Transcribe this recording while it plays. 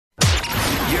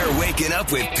You're waking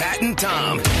up with Pat and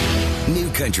Tom. New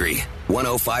Country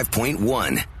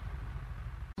 105.1.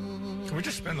 Can we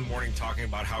just spend the morning talking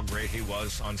about how great he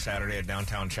was on Saturday at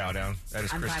Downtown Chowdown? That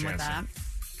is I'm Chris fine with Janson.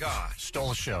 that. God. Stole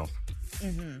the show.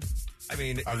 Mm-hmm. I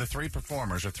mean, Of the three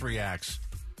performers or three acts,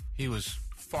 he was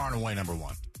far and away number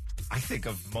one. I think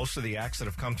of most of the acts that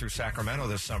have come through Sacramento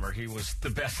this summer, he was the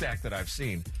best act that I've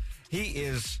seen. He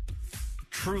is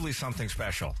truly something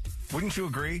special. Wouldn't you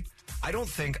agree? I don't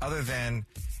think other than,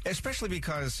 especially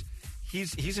because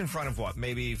he's in front of what,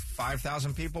 maybe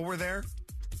 5,000 people were there?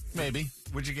 Maybe.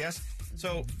 Would you guess?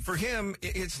 So for him,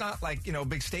 it's not like, a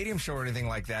big stadium show or anything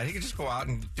like that. He could just go out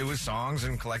and do his songs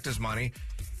and collect his money.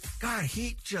 God,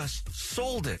 he just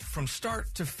sold it from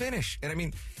start to finish. And I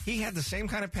mean, he had the same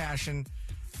kind of passion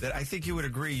that I think you would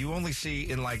agree you only see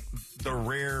in like the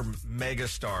rare mega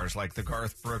stars like the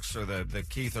Garth Brooks or the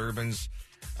Keith Urbans.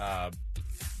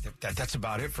 That's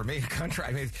about it for me. Country.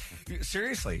 I mean,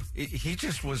 seriously, he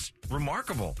just was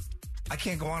remarkable. I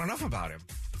can't go on enough about him.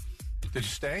 Did you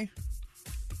stay?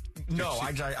 No,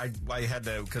 I had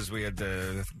to because we had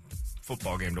the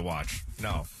football game to watch.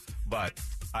 No, but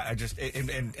I just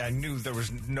and I knew there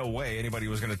was no way anybody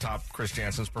was going to top Chris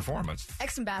Janson's performance.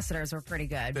 Ex-ambassadors were pretty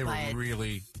good. They were but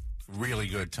really, really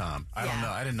good, Tom. I don't know.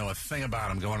 I didn't know a thing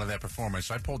about him going to that performance.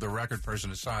 I pulled the record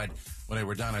person aside when they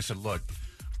were done. I said, look,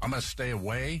 I'm going to stay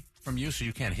away from you so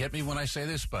you can't hit me when I say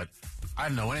this, but I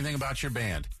didn't know anything about your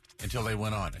band until they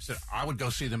went on. I said, I would go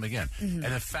see them again. Mm-hmm.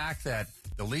 And the fact that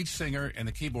the lead singer and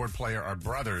the keyboard player are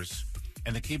brothers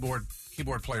and the keyboard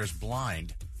player's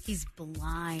blind. He's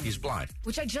blind. He's blind.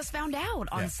 Which I just found out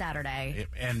on Saturday.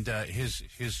 And his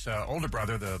older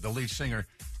brother, the lead singer,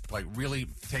 like really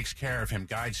takes care of him,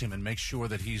 guides him, and makes sure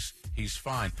that he's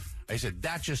fine. I said,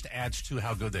 that just adds to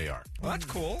how good they are. Well, that's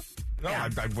cool. No, I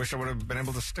wish I would have been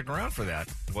able to stick around for that.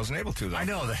 Wasn't able to, though. I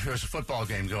know. There was a football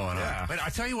game going on. But I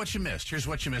tell you what you missed. Here's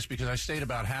what you missed, because I stayed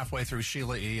about halfway through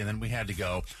Sheila E., and then we had to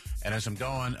go. And as I'm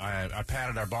going, I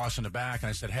patted our boss in the back, and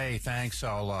I said, hey, thanks.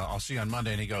 I'll see you on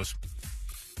Monday. And he goes,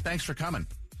 thanks for coming.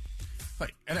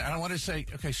 And I wanted to say,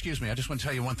 okay, excuse me, I just want to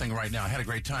tell you one thing right now. I had a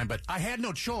great time, but I had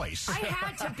no choice. I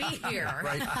had to be here.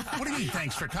 Right? What do you mean,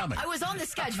 thanks for coming? I was on the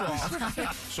schedule.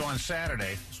 So on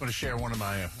Saturday, I just want to share one of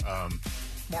my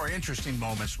more interesting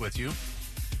moments with you.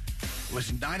 It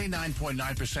was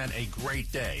 99.9% a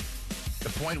great day. The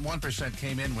 0.1%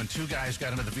 came in when two guys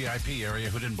got into the VIP area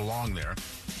who didn't belong there.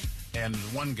 And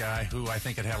one guy who I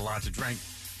think had a lot to drink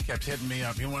kept hitting me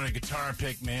up. You want a guitar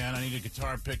pick, man? I need a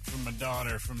guitar pick from my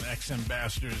daughter from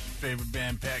Ex-Ambassadors' favorite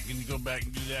band, Pat. Can you go back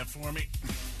and do that for me?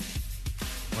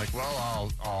 I'm like,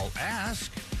 well, I'll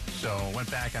ask. So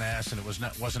went back and asked, and it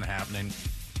wasn't happening.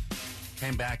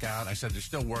 Came back out. I said, they're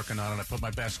still working on it. I put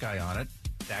my best guy on it,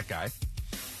 that guy.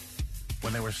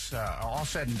 When they were all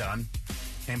said and done,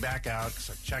 came back out, because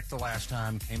I checked the last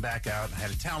time, came back out, and I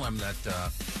had to tell him that,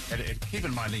 keep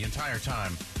in mind, the entire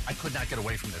time, I could not get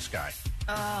away from this guy.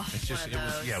 Oh,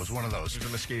 it was one of those. It was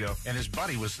a mosquito. And his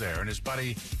buddy was there, and his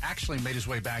buddy actually made his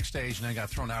way backstage and then got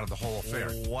thrown out of the whole affair.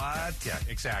 What? Yeah,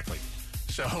 exactly.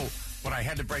 So when I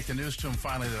had to break the news to him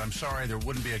finally that I'm sorry there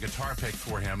wouldn't be a guitar pick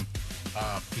for him,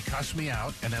 he cussed me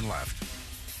out and then left.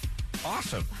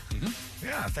 Awesome. Mm-hmm.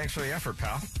 Yeah, thanks for the effort,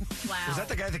 pal. Wow. Was that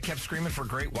the guy that kept screaming for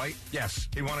Great White? Yes.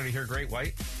 He wanted to hear Great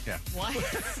White? Yeah. What?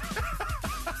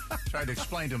 Tried to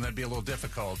explain to him that'd be a little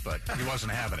difficult, but he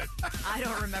wasn't having it. I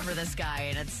don't remember this guy,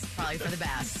 and it's probably for the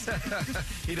best.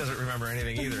 He doesn't remember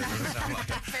anything either. It doesn't sound like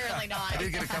it. Apparently not. I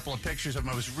did get a couple of pictures of him.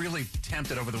 I was really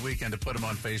tempted over the weekend to put him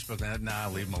on Facebook.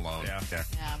 And leave him alone. Yeah.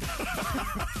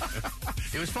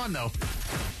 It was fun, though.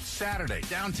 Saturday,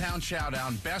 Downtown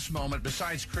Chowdown, best moment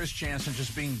besides Chris Janson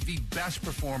just being the best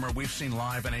performer we've seen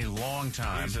live in a long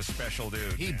time. He's a special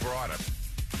dude. He brought it.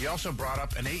 He also brought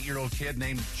up an 8-year-old kid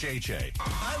named JJ.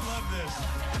 I love this.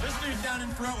 This dude's down in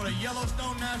front with a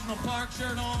Yellowstone National Park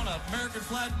shirt on, an American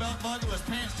flag belt buckle, his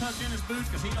pants tucked in his boots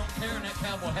because he don't care, and that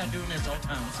cowboy hat doing this all the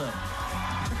time. What's up?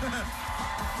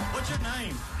 What's your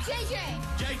name? JJ,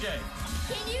 JJ.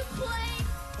 can you play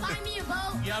Find Me a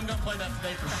Boat? Yeah, I'm going to play that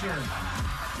today for sure.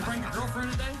 Did you bring your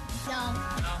girlfriend today? No.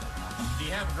 No. Do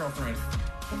you have a girlfriend?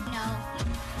 No.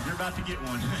 You're about to get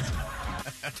one.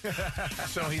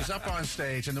 So he's up on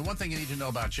stage, and the one thing you need to know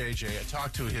about JJ, I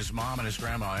talked to his mom and his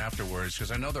grandma afterwards,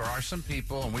 because I know there are some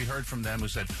people, and we heard from them, who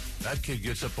said, that kid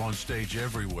gets up on stage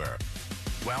everywhere.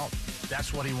 Well,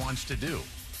 that's what he wants to do,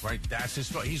 right? That's his.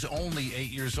 He's only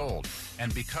 8 years old,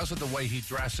 and because of the way he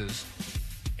dresses,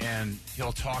 and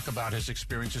he'll talk about his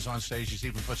experiences on stage, he's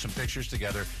even put some pictures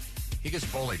together, he gets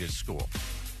bullied at school.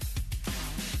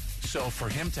 So for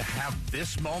him to have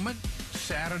this moment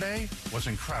Saturday was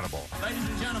incredible. Ladies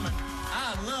and gentlemen,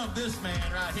 I love this man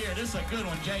right here. This is a good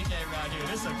one, JJ right here.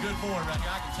 This is a good boy right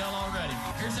here. I can tell already.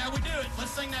 Here's how we do it.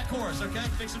 Let's sing that chorus, okay?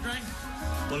 Fix a drink.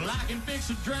 Well, I can fix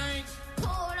a drink.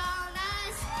 Pour it on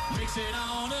ice. Mix it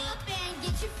on up. Up and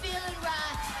get you feeling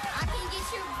right. I can get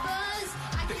your buzz.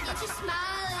 I can get you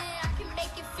smiling. I can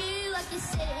make you feel like you're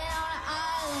sitting on an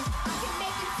island. I can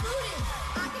make it fruity.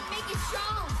 I can make it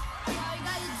strong. All you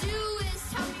gotta do is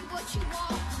tell me what you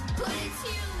want. Put it to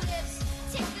your lips.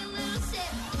 Take a little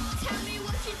sip. Tell me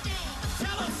what you think.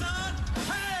 Tell him, son.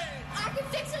 Hey! I can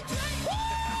fix a drink.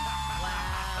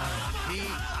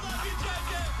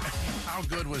 How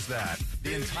good was that?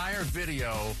 The entire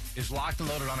video is locked and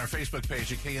loaded on our Facebook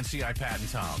page at KNCI Pat and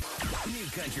Tom. New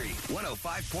Country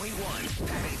 105.1.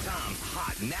 Pat and Tom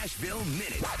Hot Nashville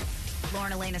Minute.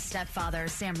 Lauren Elena's stepfather,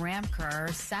 Sam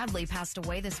Ramker, sadly passed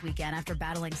away this weekend after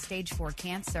battling stage 4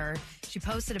 cancer. She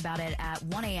posted about it at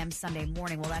 1 a.m. Sunday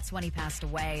morning. Well, that's when he passed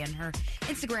away. And her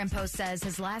Instagram post says,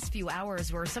 his last few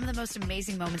hours were some of the most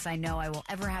amazing moments I know I will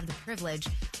ever have the privilege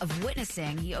of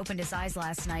witnessing. He opened his eyes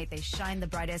last night. They shined the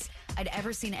brightest I'd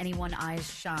ever seen anyone's eyes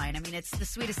shine. I mean, it's the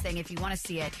sweetest thing. If you want to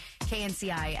see it,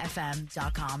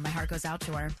 KNCIFM.com. My heart goes out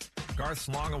to her. Garth's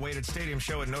long-awaited stadium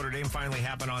show at Notre Dame finally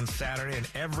happened on Saturday, and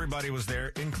everybody was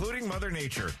there, including Mother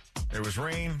Nature. There was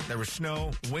rain, there was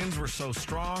snow, winds were so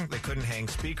strong they couldn't hang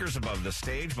speakers above the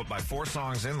stage, but by 4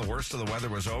 songs in, the worst of the weather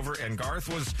was over, and Garth,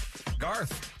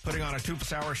 putting on a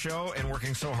 2-hour show and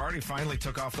working so hard, he finally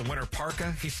took off the winter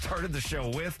parka he started the show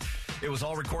with. It was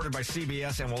all recorded by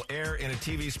CBS and will air in a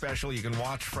TV special you can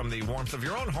watch from the warmth of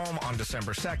your own home on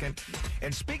December 2nd.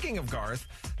 And speaking of Garth,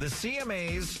 the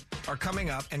CMAs are coming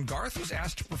up, and Garth was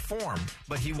asked to perform,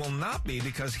 but he will not be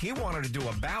because he wanted to do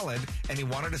a ballad, and he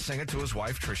wanted to sing it to his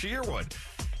wife, Trisha Yearwood.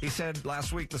 He said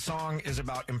last week the song is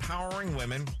about empowering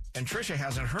women, and Trisha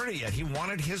hasn't heard it yet. He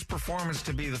wanted his performance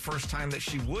to be the first time that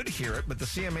she would hear it, but the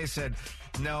CMA said,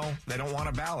 no, they don't want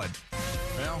a ballad.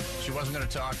 Well, she wasn't going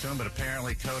to talk to him, but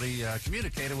apparently Cody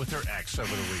communicated with her ex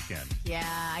over the weekend. Yeah,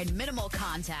 I had minimal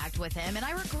contact with him, and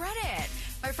I regret it.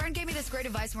 My friend gave me this great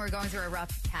advice when we were going through a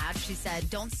rough patch. She said,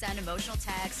 don't send emotional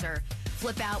texts or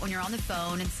flip out when you're on the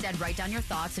phone. Instead, write down your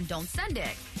thoughts and don't send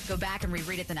it. Go back and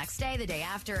reread it the next day, the day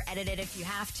after, edit it if you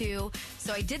have to.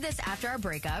 So I did this after our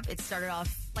breakup. It started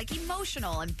off like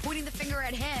emotional and pointing the finger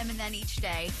at him, and then each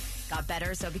day got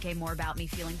better, so it became more about me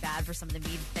feeling bad for some of the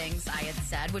mean things I had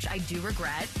said, which I do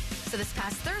regret. So this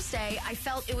past Thursday, I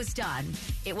felt it was done.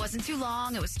 It wasn't too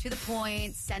long. It was to the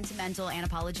point, sentimental, and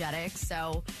apologetic.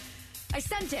 So I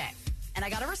sent it, and I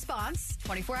got a response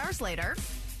 24 hours later.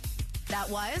 That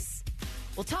was,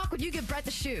 we'll talk when you give Brett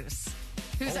the shoes,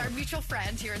 who's our mutual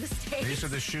friend here in the States. These are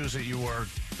the shoes that you were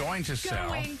going to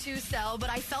sell. But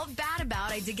I felt bad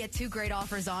about. I did get 2 great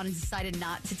offers on and decided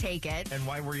not to take it. And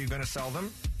why were you going to sell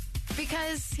them?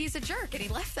 Because he's a jerk and he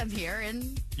left them here,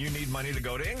 and you need money to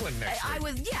go to England next week.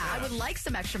 I would like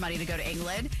some extra money to go to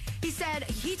England. He said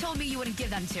he told me you wouldn't give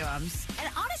them to him. And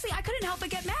honestly, I couldn't help but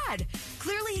get mad.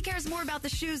 Clearly, he cares more about the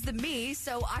shoes than me,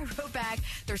 so I wrote back,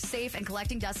 they're safe and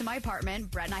collecting dust in my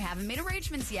apartment. Brett and I haven't made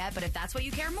arrangements yet, but if that's what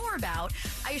you care more about,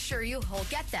 I assure you he'll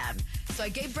get them. So I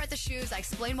gave Brett the shoes. I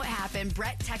explained what happened.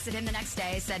 Brett texted him the next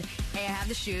day, said, hey, I have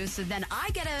the shoes. So then I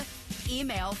get an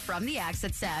email from the ex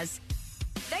that says,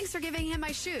 thanks for giving him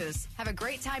my shoes. Have a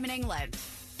great time in England.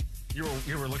 You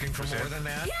were looking for more than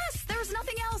that? Yes, there was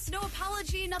nothing else. No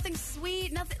apology, nothing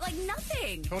sweet,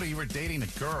 nothing. Cody, you were dating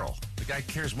a girl. The guy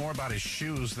cares more about his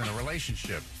shoes than a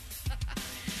relationship.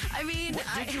 I mean, what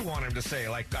did you want him to say?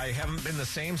 Like, I haven't been the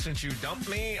same since you dumped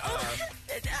me?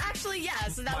 Actually,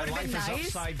 yes. That would have been nice. My life is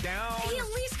upside down. He at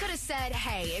least could have said,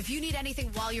 hey, if you need anything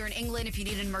while you're in England, if you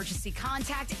need an emergency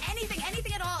contact,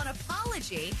 anything at all, an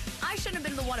apology, I shouldn't have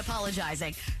been the one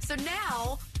apologizing. So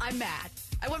now I'm mad.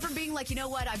 I went from being like, you know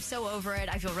what, I'm so over it.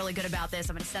 I feel really good about this.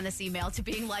 I'm going to send this email, to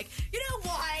being like, you know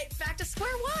what, back to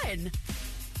square one.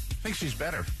 I think she's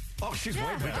better. Oh, she's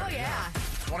way better. Oh, yeah.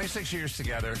 26 years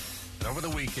together. And over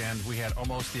the weekend, we had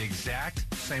almost the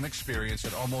exact same experience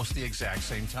at almost the exact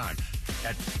same time.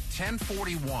 At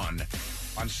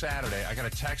 10:41 on Saturday, I got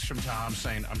a text from Tom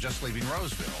saying, I'm just leaving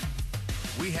Roseville.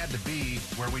 We had to be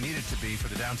where we needed to be for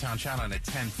the downtown Chowdown at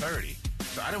 10:30.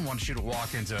 So I didn't want you to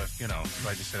walk into, so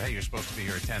I just said, hey, you're supposed to be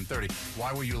here at 10:30.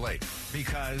 Why were you late?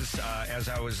 Because as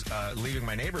I was leaving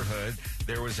my neighborhood,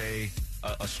 there was a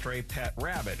stray pet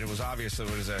rabbit. It was obvious that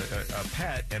it was a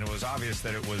pet, and it was obvious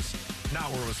that it was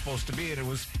not where it was supposed to be, and it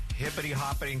was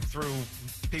hippity-hopping through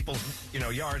people's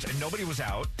yards, and nobody was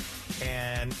out.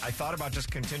 And I thought about just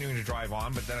continuing to drive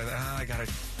on, but then I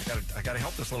gotta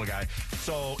help this little guy.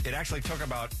 So it actually took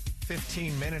about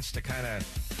 15 minutes to kind of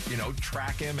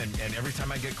track him, and every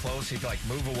time I get close, he'd like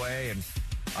move away, and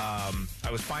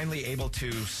I was finally able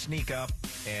to sneak up,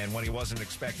 and when he wasn't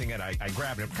expecting it, I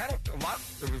grabbed him. Kind of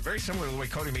very similar to the way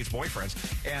Cody meets boyfriends.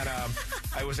 And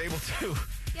I was able to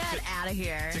Get out of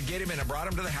here. To get him in. I brought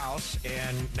him to the house,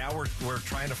 and now we're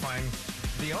trying to find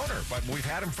the owner. But we've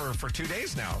had him for 2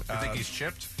 days now. You think he's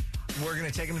chipped? We're going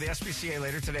to take him to the SPCA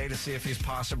later today to see if he's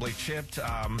possibly chipped.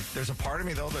 There's a part of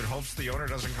me, though, that hopes the owner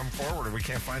doesn't come forward or we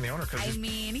can't find the owner. I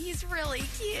mean, he's really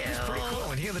cute. He's pretty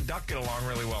cool, and he and the duck get along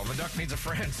really well. And the duck needs a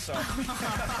friend, so.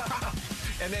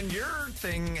 And then your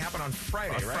thing happened on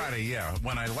Friday, right? Friday, yeah.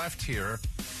 When I left here,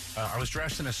 I was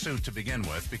dressed in a suit to begin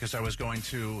with because I was going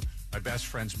to my best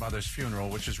friend's mother's funeral,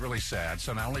 which is really sad.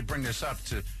 So I only bring this up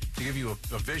to give you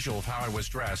a visual of how I was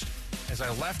dressed. As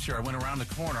I left here, I went around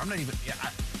the corner. I'm not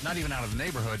even out of the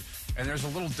neighborhood, and there's a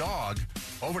little dog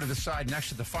over to the side next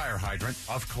to the fire hydrant,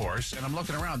 of course, and I'm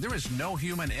looking around. There is no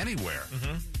human anywhere.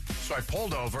 Mm-hmm. So I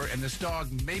pulled over, and this dog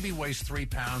maybe weighs 3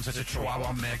 pounds. It's a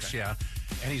Chihuahua mix, okay. Yeah.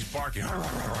 And he's barking.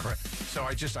 So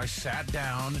I sat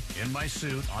down in my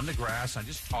suit on the grass. I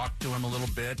just talked to him a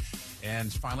little bit.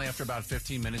 And finally, after about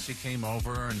 15 minutes, he came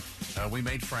over, and we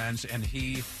made friends. And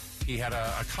he had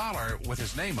a collar with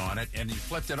his name on it, and he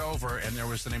flipped it over, and there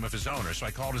was the name of his owner. So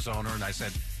I called his owner, and I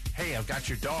said, hey, I've got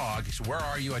your dog. He said, where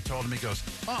are you? I told him. He goes,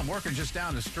 oh, I'm working just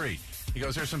down the street. He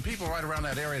goes, there's some people right around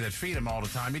that area that feed him all the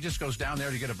time. He just goes down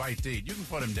there to get a bite to eat. You can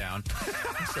put him down.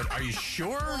 I said, are you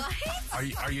sure?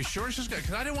 What? Are you sure?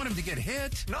 Because I didn't want him to get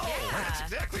hit. No, that's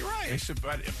exactly right. He said,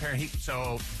 but apparently,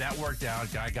 so that worked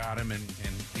out. Guy got him, and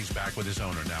he's back with his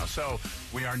owner now. So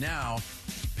we are now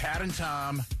Pat and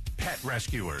Tom Pet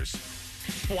Rescuers.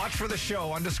 Watch for the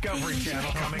show on Discovery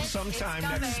Channel coming sometime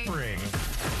next spring.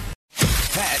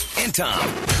 Pat and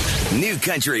Tom, New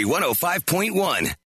Country 105.1.